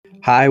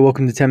Hi,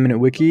 welcome to 10 Minute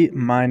Wiki.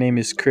 My name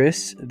is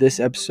Chris. This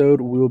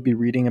episode, we will be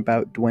reading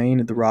about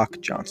Dwayne "The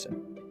Rock" Johnson.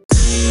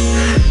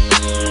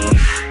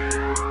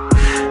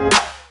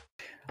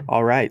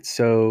 All right,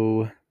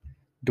 so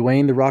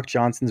Dwayne "The Rock"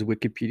 Johnson's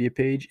Wikipedia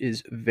page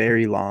is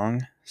very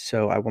long,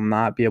 so I will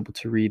not be able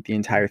to read the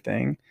entire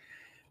thing.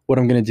 What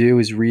I'm going to do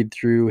is read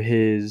through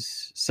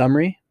his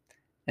summary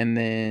and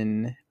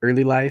then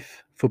early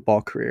life,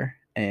 football career,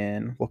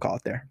 and we'll call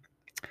it there.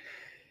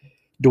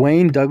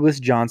 Dwayne Douglas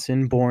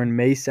Johnson, born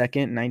May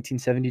 2nd,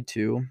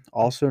 1972,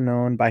 also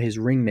known by his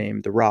ring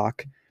name, The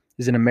Rock,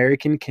 is an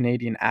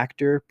American-Canadian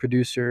actor,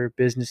 producer,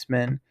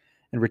 businessman,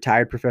 and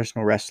retired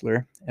professional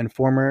wrestler, and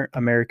former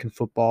American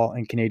football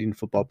and Canadian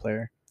football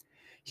player.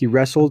 He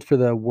wrestled for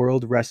the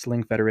World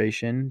Wrestling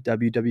Federation,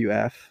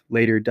 WWF,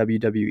 later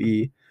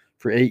WWE,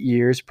 for 8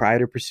 years prior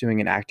to pursuing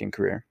an acting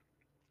career.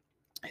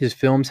 His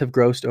films have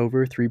grossed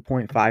over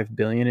 $3.5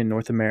 billion in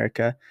North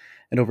America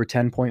and over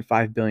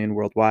 $10.5 billion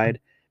worldwide,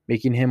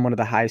 making him one of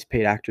the highest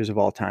paid actors of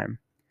all time.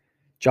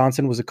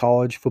 Johnson was a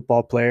college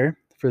football player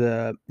for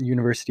the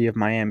University of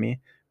Miami,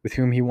 with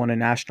whom he won a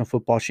national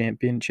football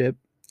championship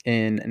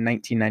in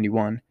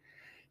 1991.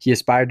 He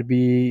aspired to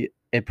be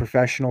a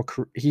professional.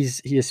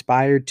 He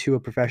aspired to a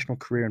professional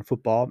career in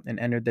football and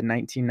entered the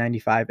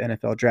 1995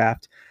 NFL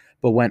draft,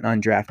 but went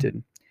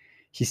undrafted.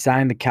 He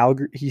signed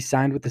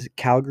with the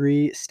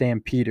Calgary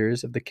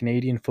Stampeders of the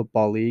Canadian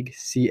Football League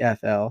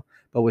 (CFL),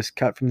 but was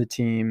cut from the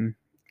team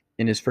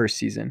in his first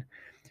season.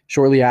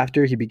 Shortly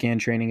after, he began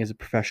training as a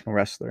professional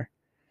wrestler.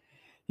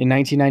 In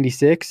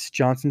 1996,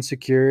 Johnson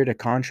secured a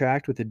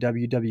contract with the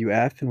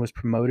WWF and was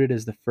promoted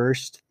as the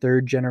first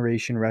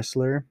third-generation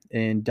wrestler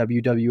in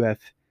WWF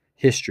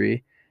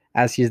history,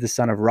 as he is the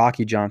son of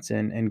Rocky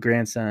Johnson and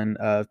grandson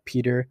of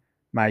Peter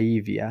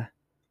Maivia.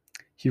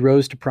 He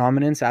rose to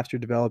prominence after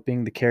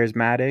developing the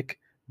charismatic,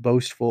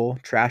 boastful,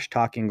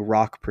 trash-talking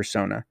Rock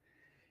persona.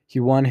 He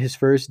won his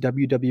first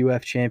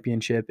WWF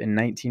championship in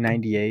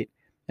 1998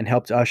 and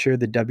helped usher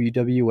the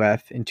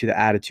WWF into the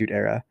Attitude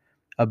Era,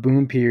 a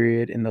boom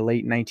period in the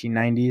late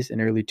 1990s and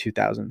early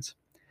 2000s.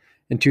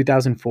 In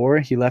 2004,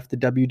 he left the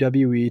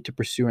WWE to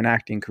pursue an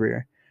acting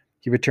career.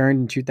 He returned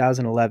in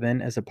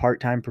 2011 as a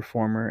part-time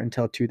performer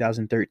until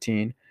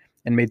 2013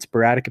 and made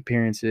sporadic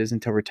appearances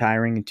until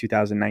retiring in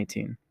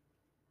 2019.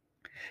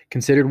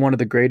 Considered one of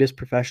the greatest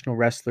professional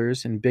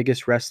wrestlers and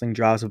biggest wrestling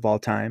draws of all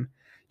time,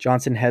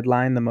 Johnson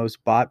headlined the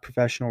most bought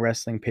professional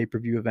wrestling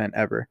pay-per-view event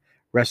ever,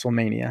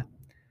 WrestleMania.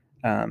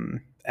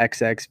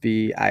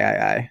 XXVIII.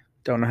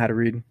 Don't know how to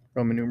read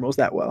Roman numerals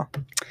that well.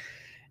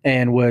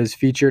 And was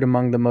featured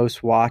among the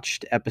most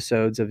watched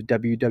episodes of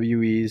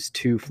WWE's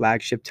two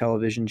flagship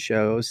television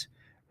shows,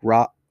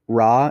 Raw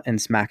and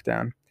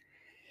SmackDown.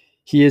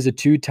 He is a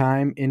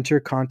 2-time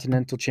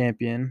Intercontinental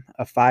Champion,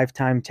 a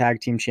 5-time Tag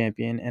Team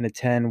Champion, and a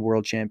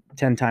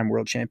 10-time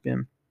World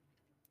Champion.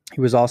 He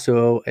was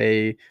also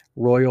a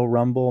Royal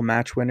Rumble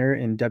match winner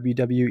and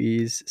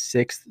WWE's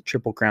 6th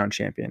Triple Crown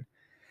Champion.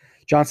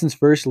 Johnson's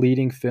first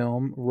leading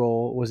film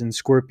role was in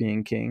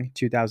Scorpion King,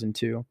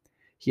 2002.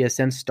 He has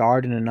since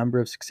starred in a number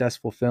of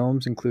successful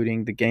films,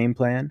 including The Game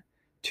Plan,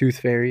 Tooth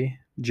Fairy,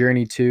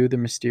 Journey to the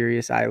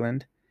Mysterious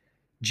Island,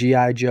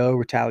 G.I. Joe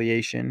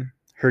Retaliation,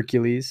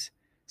 Hercules,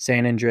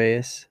 San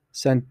Andreas,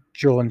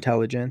 Central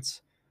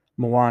Intelligence,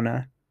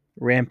 Moana,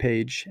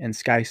 Rampage, and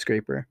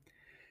Skyscraper.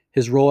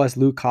 His role as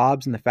Luke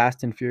Hobbs in the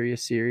Fast and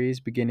Furious series,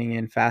 beginning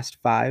in Fast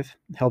 5,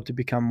 helped to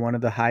become one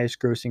of the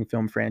highest-grossing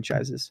film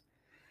franchises.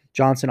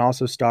 Johnson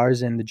also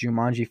stars in the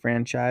Jumanji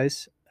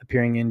franchise,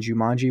 appearing in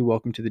Jumanji: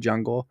 Welcome to the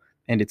Jungle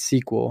and its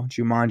sequel,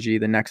 Jumanji: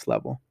 The Next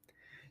Level.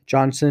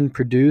 Johnson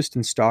produced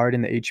and starred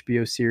in the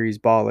HBO series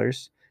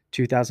Ballers,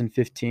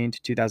 2015 to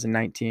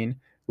 2019,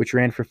 which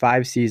ran for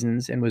 5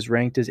 seasons and was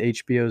ranked as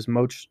HBO's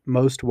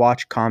most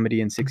watched comedy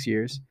in 6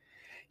 years.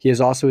 He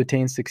has also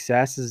attained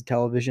success as a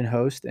television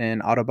host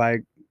and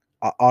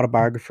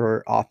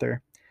autobiographer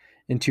author.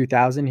 In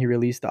 2000, he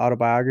released the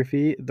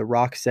autobiography The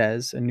Rock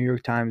Says, a New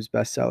York Times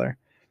bestseller.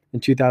 In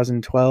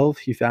 2012,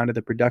 he founded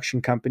the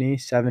production company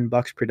Seven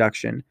Bucks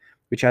Production,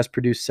 which has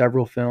produced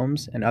several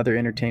films and other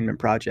entertainment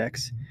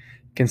projects.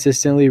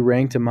 Consistently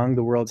ranked among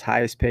the world's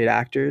highest paid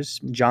actors,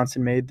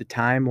 Johnson made the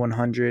Time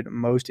 100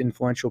 Most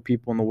Influential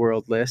People in the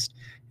World list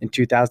in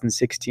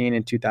 2016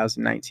 and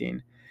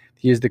 2019.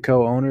 He is the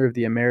co-owner of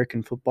the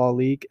American Football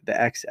League, the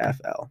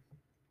XFL.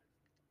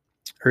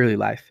 Early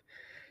life.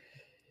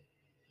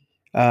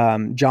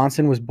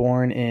 Johnson was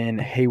born in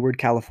Hayward,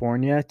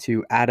 California,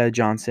 to Ada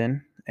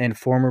Johnson and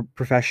former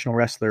professional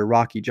wrestler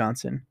Rocky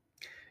Johnson.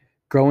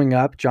 Growing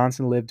up,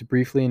 Johnson lived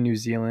briefly in New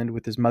Zealand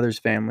with his mother's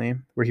family,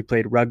 where he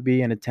played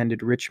rugby and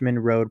attended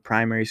Richmond Road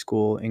Primary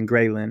School in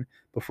Grayling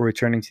before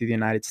returning to the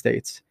United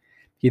States.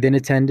 He then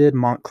attended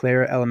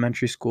Montclair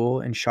Elementary School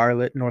in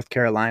Charlotte, North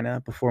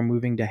Carolina, before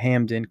moving to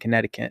Hamden,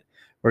 Connecticut,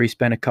 where he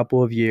spent a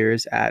couple of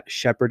years at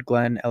Shepherd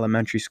Glen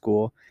Elementary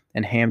School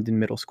and Hamden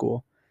Middle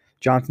School.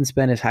 Johnson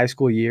spent his high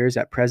school years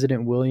at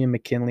President William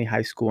McKinley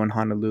High School in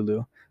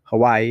Honolulu,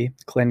 Hawaii,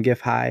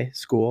 Glengiff High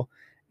School,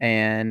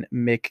 and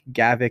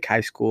McGavick High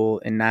School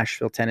in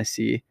Nashville,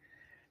 Tennessee,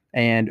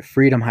 and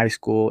Freedom High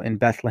School in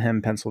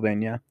Bethlehem,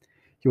 Pennsylvania.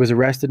 He was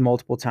arrested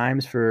multiple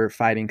times for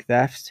fighting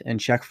theft and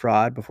check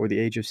fraud before the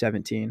age of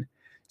 17.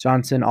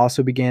 Johnson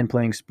also began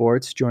playing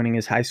sports, joining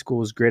his high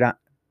school's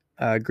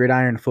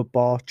gridiron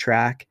football,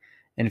 track,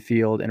 and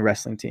field and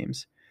wrestling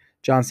teams.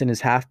 Johnson is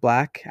half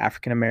black,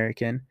 African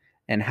American,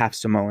 and half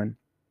Samoan.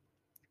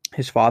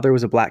 His father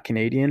was a black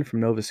Canadian from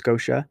Nova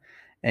Scotia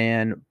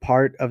and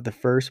part of the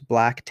first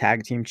black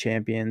tag team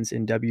champions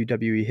in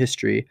WWE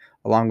history,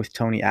 along with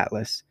Tony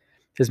Atlas.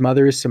 His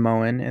mother is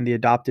Samoan and the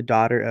adopted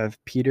daughter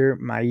of Peter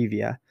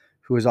Maivia,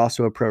 who was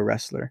also a pro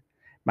wrestler.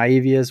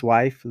 Maivia's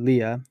wife,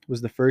 Leah,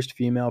 was the first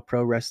female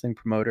pro wrestling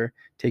promoter,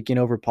 taking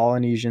over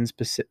Polynesian's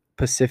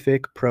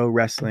Pacific Pro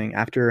Wrestling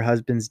after her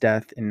husband's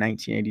death in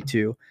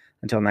 1982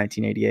 until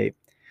 1988.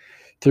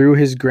 Through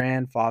his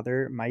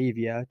grandfather,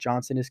 Maivia,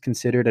 Johnson is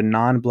considered a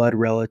non-blood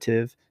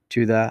relative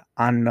to the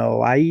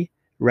Anoa'i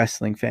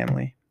wrestling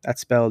family. That's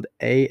spelled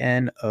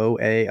Anoa'.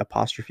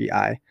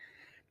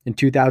 In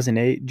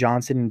 2008,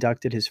 Johnson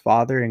inducted his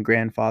father and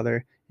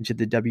grandfather into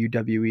the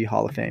WWE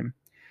Hall of Fame.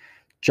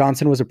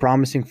 Johnson was a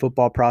promising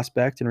football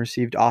prospect and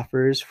received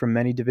offers from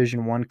many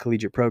Division I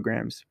collegiate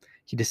programs.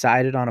 He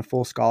decided on a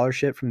full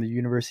scholarship from the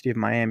University of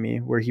Miami,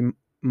 where he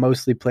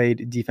mostly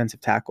played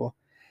defensive tackle.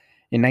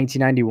 In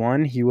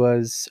 1991, he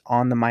was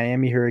on the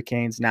Miami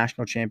Hurricanes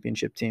national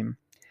championship team.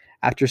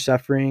 After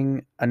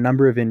suffering a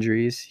number of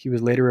injuries, he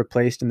was later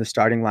replaced in the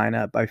starting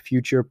lineup by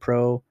future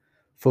Pro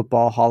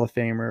Football Hall of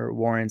Famer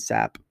Warren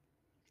Sapp.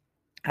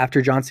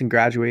 After Johnson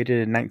graduated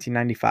in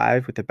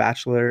 1995 with a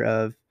Bachelor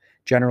of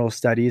General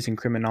Studies in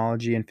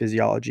Criminology and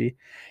Physiology,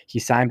 he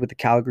signed with the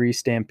Calgary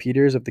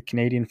Stampeders of the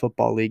Canadian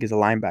Football League as a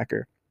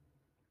linebacker.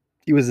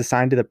 He was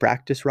assigned to the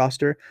practice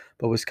roster,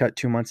 but was cut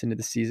 2 months into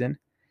the season,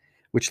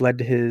 which led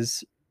to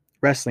his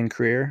wrestling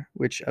career,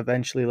 which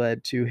eventually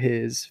led to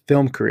his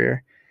film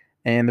career,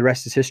 and the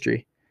rest is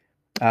history.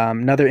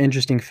 Another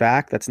interesting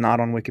fact that's not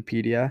on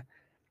Wikipedia,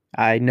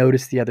 I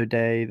noticed the other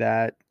day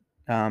that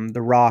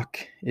The Rock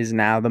is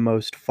now the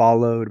most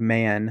followed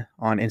man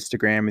on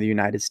Instagram in the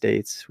United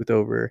States with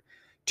over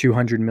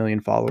 200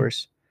 million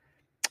followers.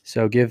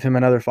 So give him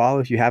another follow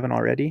if you haven't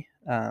already.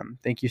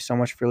 Thank you so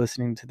much for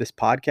listening to this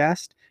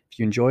podcast. If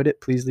you enjoyed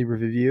it, please leave a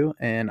review,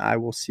 and I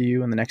will see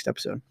you in the next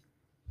episode.